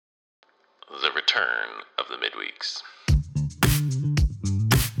return of the midweeks.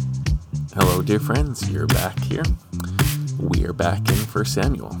 Hello, dear friends. You're back here. We are back in 1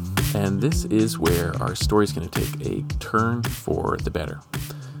 Samuel. And this is where our story is going to take a turn for the better.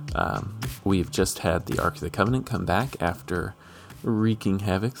 We've just had the Ark of the Covenant come back after wreaking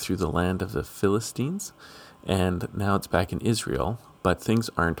havoc through the land of the Philistines. And now it's back in Israel, but things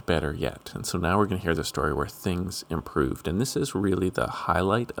aren't better yet. And so now we're going to hear the story where things improved. And this is really the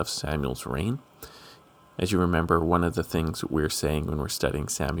highlight of Samuel's reign. As you remember, one of the things we're saying when we're studying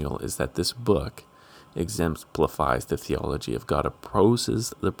Samuel is that this book exemplifies the theology of God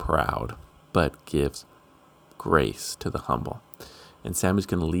opposes the proud, but gives grace to the humble. And Samuel's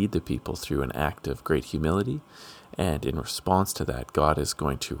going to lead the people through an act of great humility. And in response to that, God is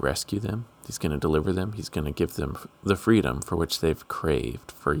going to rescue them. He's going to deliver them. He's going to give them the freedom for which they've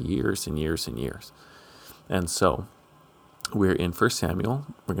craved for years and years and years. And so we're in 1 Samuel.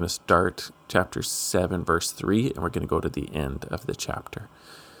 We're going to start chapter 7, verse 3, and we're going to go to the end of the chapter.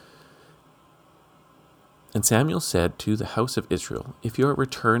 And Samuel said to the house of Israel, "If you are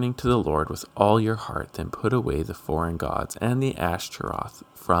returning to the Lord with all your heart, then put away the foreign gods and the Ashtaroth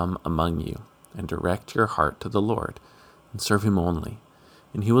from among you, and direct your heart to the Lord, and serve him only,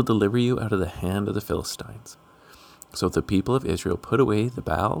 and he will deliver you out of the hand of the Philistines." So the people of Israel put away the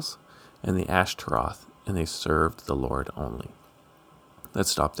Baals and the Ashtaroth, and they served the Lord only. Let's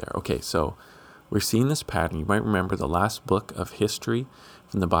stop there. Okay, so we're seeing this pattern. You might remember the last book of history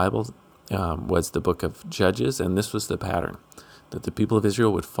from the Bible was the book of Judges, and this was the pattern, that the people of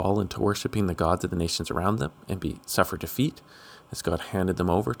Israel would fall into worshiping the gods of the nations around them and suffer defeat as God handed them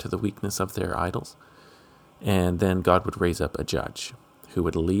over to the weakness of their idols. And then God would raise up a judge who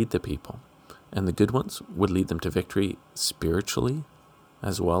would lead the people, and the good ones would lead them to victory spiritually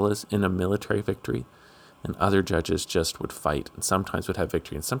as well as in a military victory, and other judges just would fight and sometimes would have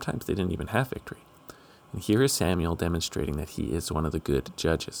victory, and sometimes they didn't even have victory. And here is Samuel demonstrating that he is one of the good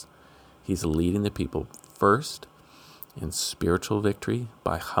judges. He's leading the people first in spiritual victory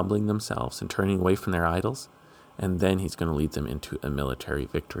by humbling themselves and turning away from their idols, and then he's going to lead them into a military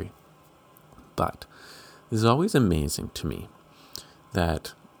victory. But this is always amazing to me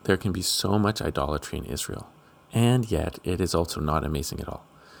that there can be so much idolatry in Israel, and yet it is also not amazing at all.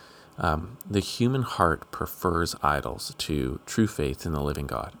 The human heart prefers idols to true faith in the living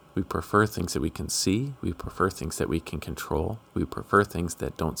God. We prefer things that we can see. We prefer things that we can control. We prefer things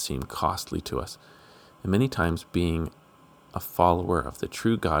that don't seem costly to us. And many times being a follower of the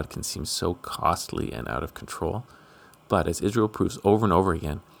true God can seem so costly and out of control. But as Israel proves over and over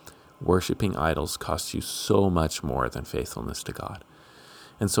again, worshiping idols costs you so much more than faithfulness to God.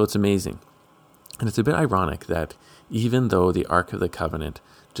 And so it's amazing. And it's a bit ironic that even though the Ark of the Covenant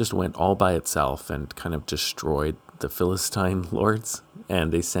just went all by itself and kind of destroyed the Philistine lords,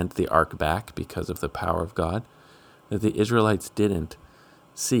 and they sent the ark back because of the power of God, that the Israelites didn't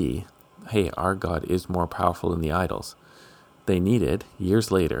see, hey, our God is more powerful than the idols. They needed,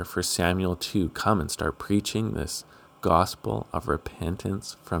 years later, for Samuel to come and start preaching this gospel of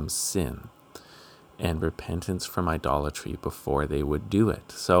repentance from sin and repentance from idolatry before they would do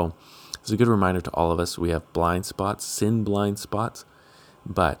it. So it's a good reminder to all of us. We have blind spots, sin blind spots,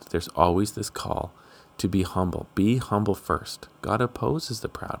 but there's always this call to be humble. Be humble first. God opposes the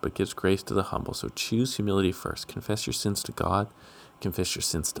proud, but gives grace to the humble. So choose humility first. Confess your sins to God. Confess your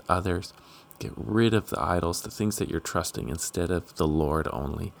sins to others. Get rid of the idols, the things that you're trusting, instead of the Lord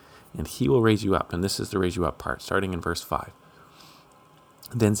only. And he will raise you up. And this is the raise you up part, starting in verse 5.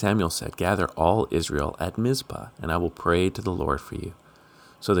 Then Samuel said, "Gather all Israel at Mizpah, and I will pray to the Lord for you."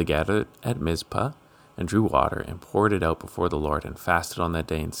 So they gathered at Mizpah, and drew water and poured it out before the Lord, and fasted on that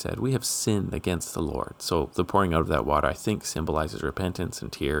day and said, "We have sinned against the Lord." So the pouring out of that water, I think, symbolizes repentance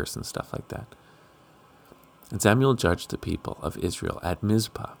and tears and stuff like that. And Samuel judged the people of Israel at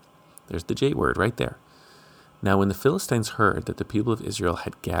Mizpah. There's the J word right there. Now when the Philistines heard that the people of Israel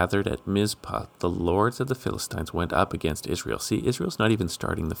had gathered at Mizpah, the lords of the Philistines went up against Israel. See, Israel's not even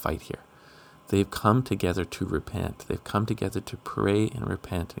starting the fight here. They've come together to repent. They've come together to pray and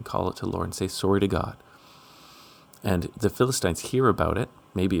repent and call it to the Lord and say sorry to God. And the Philistines hear about it,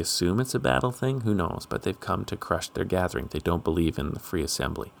 maybe assume it's a battle thing, who knows, but they've come to crush their gathering. They don't believe in the free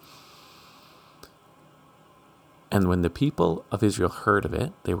assembly. And when the people of Israel heard of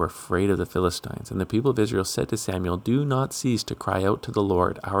it, they were afraid of the Philistines. And the people of Israel said to Samuel, "Do not cease to cry out to the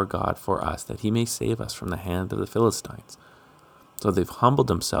Lord our God for us, that he may save us from the hand of the Philistines." So they've humbled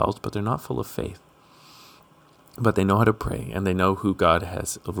themselves, but they're not full of faith. But they know how to pray, and they know who God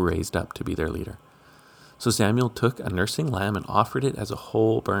has raised up to be their leader. So Samuel took a nursing lamb and offered it as a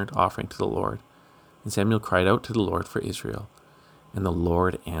whole burnt offering to the Lord. And Samuel cried out to the Lord for Israel. and the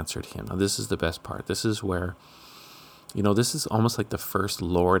Lord answered him. Now this is the best part. This is where, this is almost like the first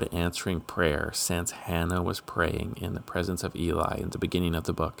Lord answering prayer since Hannah was praying in the presence of Eli in the beginning of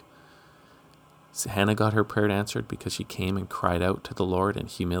the book. So Hannah got her prayer answered because she came and cried out to the Lord in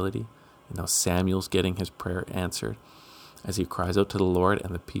humility. Now Samuel's getting his prayer answered as he cries out to the Lord,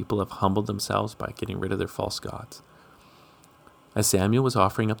 and the people have humbled themselves by getting rid of their false gods. As Samuel was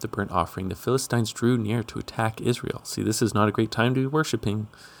offering up the burnt offering, the Philistines drew near to attack Israel. See, this is not a great time to be worshiping.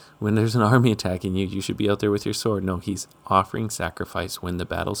 When there's an army attacking you, you should be out there with your sword. No, he's offering sacrifice when the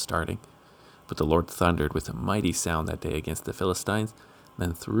battle's starting. But the Lord thundered with a mighty sound that day against the Philistines,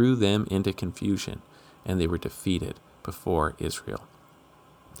 then threw them into confusion, and they were defeated before Israel.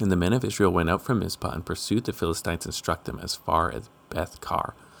 And the men of Israel went out from Mizpah and pursued the Philistines and struck them as far as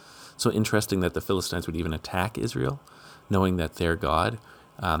Beth-kar. So interesting that the Philistines would even attack Israel, knowing that their God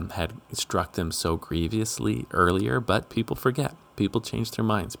had struck them so grievously earlier. But people forget. People change their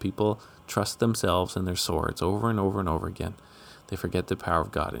minds. People trust themselves and their swords over and over and over again. They forget the power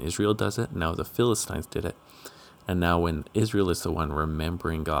of God. And Israel does it. Now the Philistines did it. And now when Israel is the one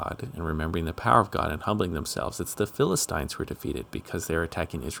remembering God and remembering the power of God and humbling themselves, it's the Philistines who are defeated because they're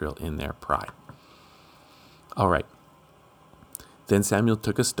attacking Israel in their pride. All right. Then Samuel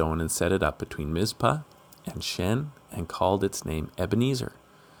took a stone and set it up between Mizpah and Shen and called its name Ebenezer.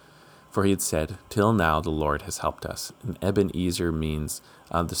 For he had said, "Till now the Lord has helped us." And Ebenezer means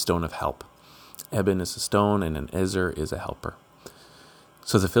the stone of help. Eben is a stone and an Ezer is a helper.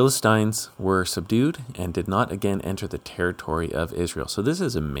 So the Philistines were subdued and did not again enter the territory of Israel. So this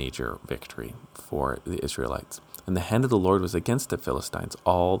is a major victory for the Israelites. And the hand of the Lord was against the Philistines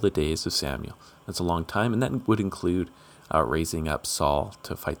all the days of Samuel. That's a long time, and that would include raising up Saul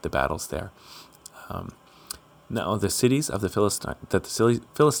to fight the battles there. Now, the cities of the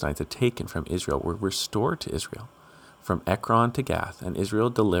Philistines had taken from Israel were restored to Israel, from Ekron to Gath, and Israel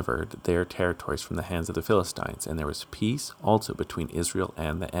delivered their territories from the hands of the Philistines. And there was peace also between Israel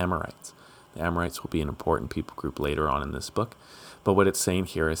and the Amorites. The Amorites will be an important people group later on in this book. But what it's saying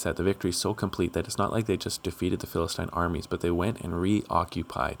here is that the victory is so complete that it's not like they just defeated the Philistine armies, but they went and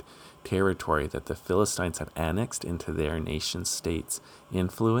reoccupied territory that the Philistines had annexed into their nation state's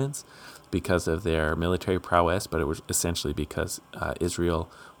influence because of their military prowess, but it was essentially because Israel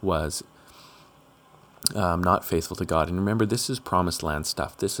was not faithful to God. And remember, this is promised land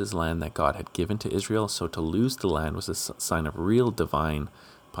stuff. This is land that God had given to Israel, so to lose the land was a sign of real divine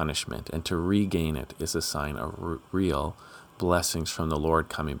punishment, and to regain it is a sign of real blessings from the Lord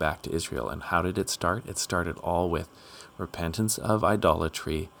coming back to Israel. And how did it start? It started all with repentance of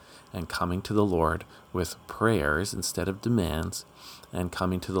idolatry and coming to the Lord with prayers instead of demands, and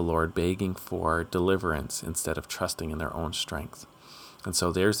coming to the Lord begging for deliverance instead of trusting in their own strength. And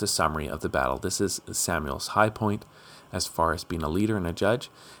so there's the summary of the battle. This is Samuel's high point as far as being a leader and a judge.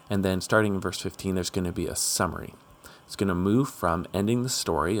 And then starting in verse 15, there's going to be a summary. It's going to move from ending the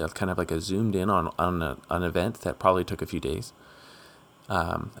story of kind of like a zoomed in on an event that probably took a few days.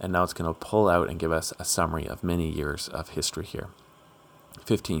 And now it's going to pull out and give us a summary of many years of history here.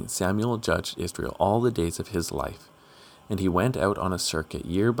 15. Samuel judged Israel all the days of his life, and he went out on a circuit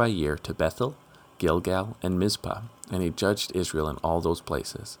year by year to Bethel, Gilgal, and Mizpah, and he judged Israel in all those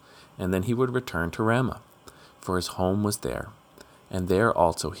places. And then he would return to Ramah, for his home was there. And there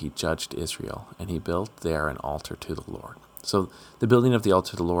also he judged Israel, and he built there an altar to the Lord. So the building of the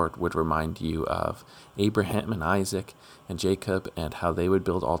altar to the Lord would remind you of Abraham and Isaac and Jacob, and how they would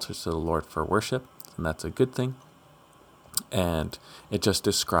build altars to the Lord for worship, and that's a good thing. And it just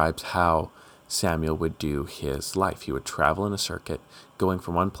describes how Samuel would do his life. He would travel in a circuit, going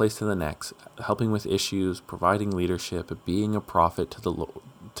from one place to the next, helping with issues, providing leadership, being a prophet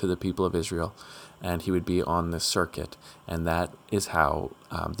to the people of Israel, and he would be on this circuit. And that is how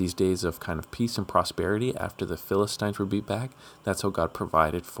these days of kind of peace and prosperity after the Philistines were beat back, that's how God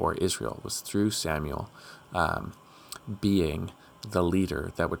provided for Israel, was through Samuel being the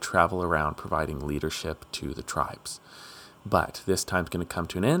leader that would travel around providing leadership to the tribes. But this time's going to come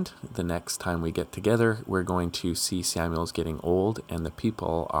to an end. The next time we get together, we're going to see Samuel's getting old, and the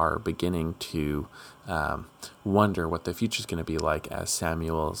people are beginning to wonder what the future's going to be like as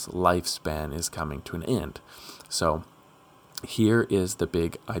Samuel's lifespan is coming to an end. So here is the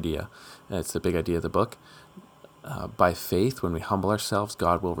big idea. It's the big idea of the book. By faith, when we humble ourselves,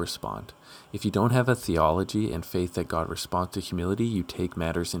 God will respond. If you don't have a theology and faith that God responds to humility, you take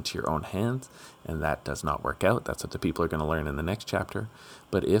matters into your own hands, and that does not work out. That's what the people are going to learn in the next chapter.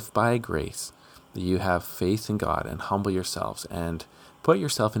 But if by grace you have faith in God and humble yourselves and put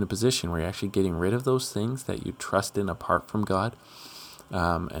yourself in a position where you're actually getting rid of those things that you trust in apart from God,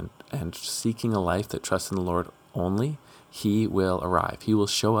 and seeking a life that trusts in the Lord only, he will arrive. He will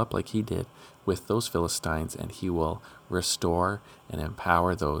show up like he did with those Philistines, and he will restore and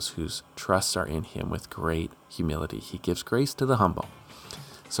empower those whose trusts are in him with great humility. He gives grace to the humble.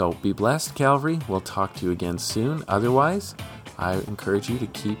 So be blessed, Calvary. We'll talk to you again soon. Otherwise, I encourage you to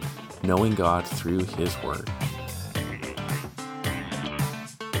keep knowing God through his word.